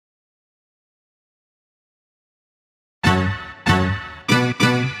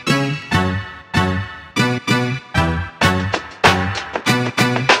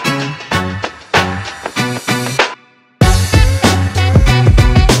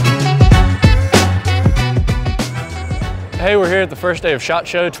here at the first day of SHOT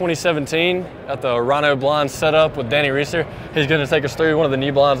Show 2017 at the Rhino blind setup with Danny Reeser. He's going to take us through one of the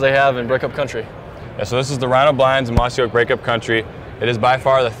new blinds they have in breakup country. Yeah, so this is the Rhino blinds in Mossy breakup country. It is by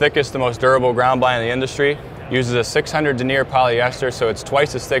far the thickest, the most durable ground blind in the industry. It uses a 600 denier polyester, so it's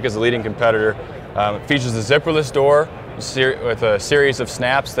twice as thick as the leading competitor. It features a zipperless door with a series of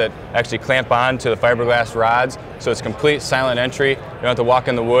snaps that actually clamp on to the fiberglass rods, so it's complete silent entry. You don't have to walk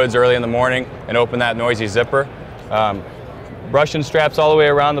in the woods early in the morning and open that noisy zipper. Brushing straps all the way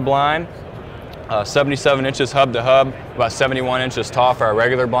around the blind, 77 inches hub to hub, about 71 inches tall for our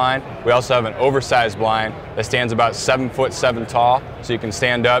regular blind. We also have an oversized blind that stands about 7'7" tall, so you can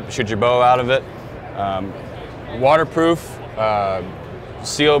stand up, shoot your bow out of it. Waterproof,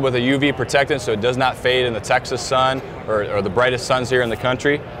 sealed with a UV protectant so it does not fade in the Texas sun or the brightest suns here in the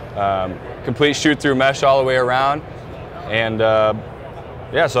country. Complete shoot-through mesh all the way around. And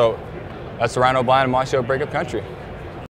yeah, so that's the Rhino blind in Mossy breakup country.